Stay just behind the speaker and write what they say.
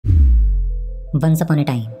Once upon a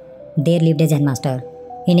time, there lived a Zen master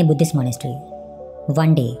in a Buddhist monastery.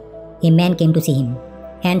 One day, a man came to see him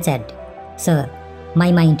and said, "Sir,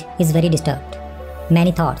 my mind is very disturbed.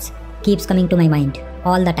 Many thoughts keeps coming to my mind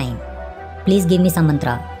all the time. Please give me some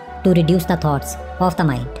mantra to reduce the thoughts of the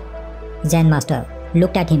mind." Zen master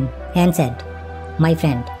looked at him and said, "My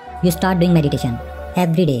friend, you start doing meditation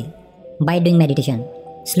every day. By doing meditation,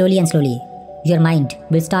 slowly and slowly, your mind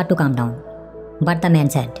will start to calm down." But the man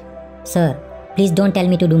said, "Sir, please don't tell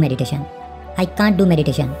me to do meditation. I can't do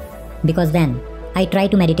meditation because when I try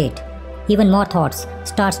to meditate, even more thoughts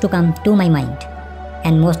starts to come to my mind,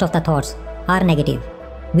 and most of the thoughts are negative,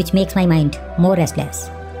 which makes my mind more restless."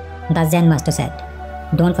 The Zen master said,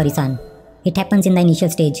 "Don't worry, son. It happens in the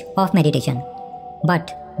initial stage of meditation.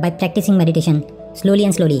 But by practicing meditation slowly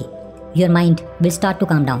and slowly, your mind will start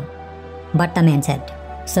to calm down." But the man said,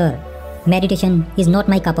 "Sir, meditation is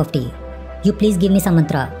not my cup of tea. You please give me some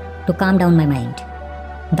mantra to calm down my mind."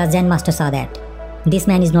 The Zen master saw that this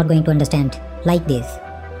man is not going to understand like this.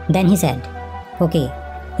 Then he said, "Okay,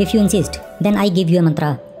 if you insist, then I give you a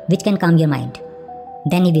mantra which can calm your mind."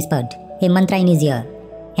 Then he whispered a mantra in his ear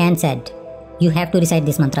and said, "You have to recite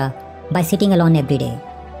this mantra by sitting alone every day."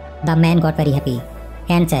 The man got very happy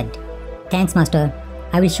and said, "Thanks, master.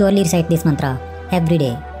 I will surely recite this mantra every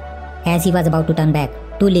day." As he was about to turn back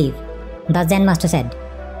to leave, the Zen master said,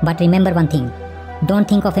 "But remember one thing. Don't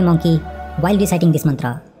think of a monkey while reciting this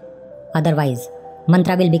mantra. Otherwise,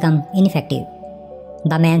 mantra will become ineffective."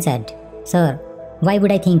 The man said, "Sir, why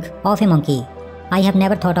would I think of a monkey? I have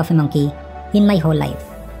never thought of a monkey in my whole life.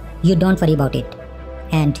 You don't worry about it."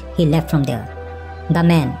 And he left from there. The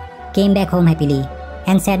man came back home happily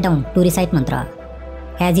and sat down to recite mantra.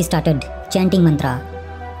 As he started chanting mantra,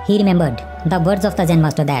 he remembered the words of the Zen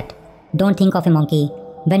master that, "Don't think of a monkey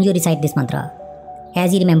when you recite this mantra."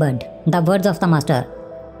 As he remembered the words of the master,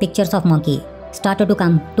 pictures of monkey started to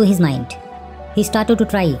come to his mind. He started to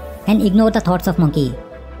try and ignore the thoughts of monkey.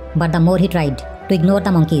 But the more he tried to ignore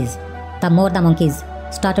the monkeys, the more the monkeys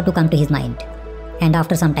started to come to his mind. And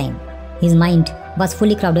after some time, his mind was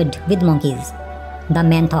fully crowded with monkeys. The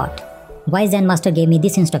man thought, "Why Zen master gave me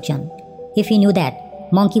this instruction? If he knew that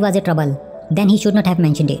monkey was a trouble, then he should not have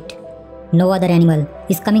mentioned it. No other animal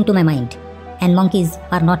is coming to my mind, and monkeys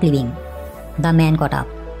are not living." The man got up.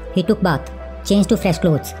 He took bath, changed to fresh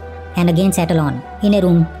clothes, and again sat alone in a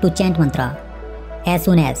room to chant mantra. As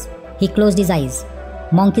soon as he closed his eyes,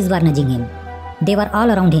 monkeys were nudging him. They were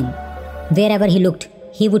all around him. Wherever he looked,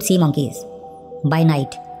 he would see monkeys. By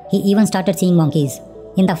night, he even started seeing monkeys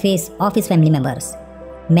in the face of his family members.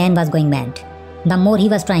 Man was going mad. The more he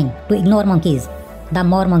was trying to ignore monkeys, the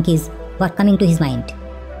more monkeys were coming to his mind.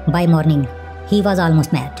 By morning, he was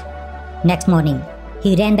almost mad. Next morning,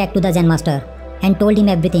 he ran back to the Zen master and told him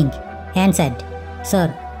everything and said, "Sir,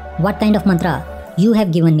 what kind of mantra you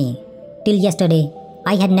have given me? Till yesterday,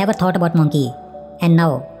 I had never thought about monkey, and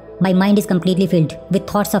now my mind is completely filled with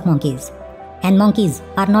thoughts of monkeys, and monkeys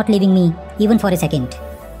are not leaving me even for a second.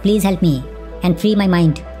 Please help me and free my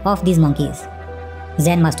mind of these monkeys."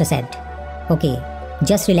 Zen master said, "Okay,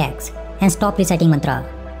 just relax and stop reciting mantra.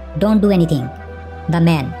 Don't do anything." The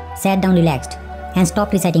man sat down relaxed and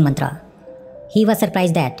stopped reciting mantra. He was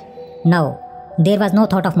surprised that now there was no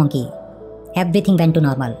thought of monkey. Everything went to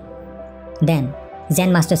normal. Then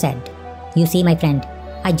Zen master said, "You see, my friend,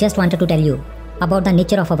 I just wanted to tell you about the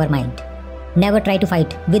nature of our mind. Never try to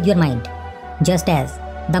fight with your mind. Just as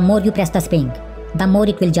the more you press the spring, the more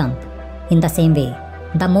it will jump. In the same way,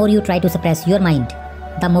 the more you try to suppress your mind,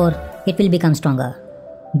 the more it will become stronger.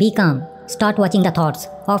 Be calm, start watching the thoughts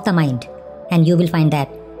of the mind, and you will find that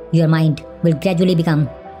your mind will gradually become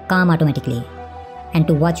calm automatically. And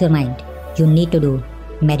to watch your mind, you need to do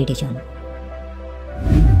meditation."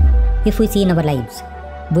 If we see in our lives,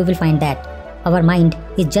 we will find that our mind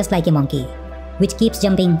is just like a monkey, which keeps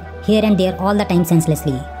jumping here and there all the time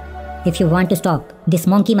senselessly. If you want to stop this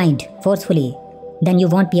monkey mind forcefully, then you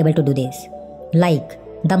won't be able to do this. Like,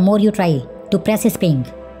 the more you try to press a spring,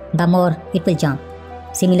 the more it will jump.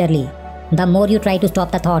 Similarly, the more you try to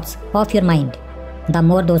stop the thoughts of your mind, the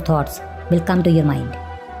more those thoughts will come to your mind.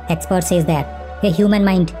 Expert says that a human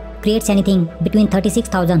mind creates anything between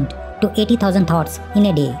 36,000 to 80,000 thoughts in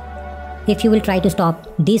a day. If you will try to stop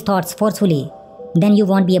these thoughts forcefully, then you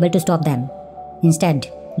won't be able to stop them. Instead,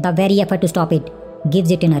 the very effort to stop it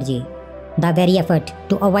gives it energy. The very effort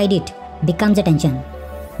to avoid it becomes attention.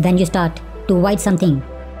 When you start to avoid something,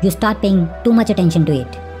 you start paying too much attention to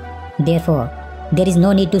it. Therefore, there is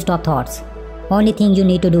no need to stop thoughts. Only thing you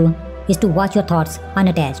need to do is to watch your thoughts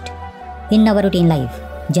unattached. In our routine life,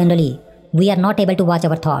 generally, we are not able to watch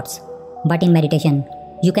our thoughts, but in meditation,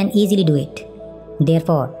 you can easily do it.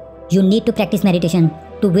 Therefore, You need to practice meditation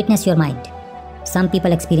to witness your mind. Some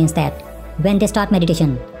people experience that when they start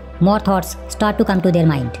meditation, more thoughts start to come to their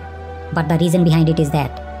mind. But the reason behind it is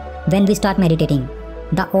that when we start meditating,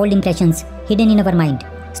 the old impressions hidden in our mind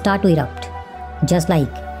start to erupt. Just like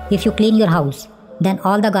if you clean your house, then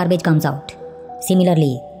all the garbage comes out.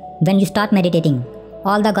 Similarly, when you start meditating,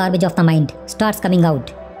 all the garbage of the mind starts coming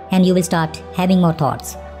out and you will start having more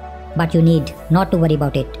thoughts. But you need not to worry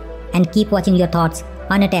about it and keep watching your thoughts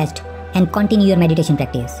unattached and continue your meditation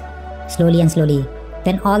practice. Slowly and slowly,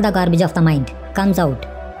 when all the garbage of the mind comes out,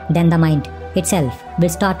 then the mind itself will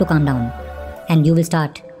start to calm down and you will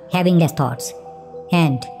start having less thoughts.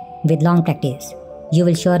 And with long practice, you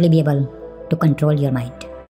will surely be able to control your mind.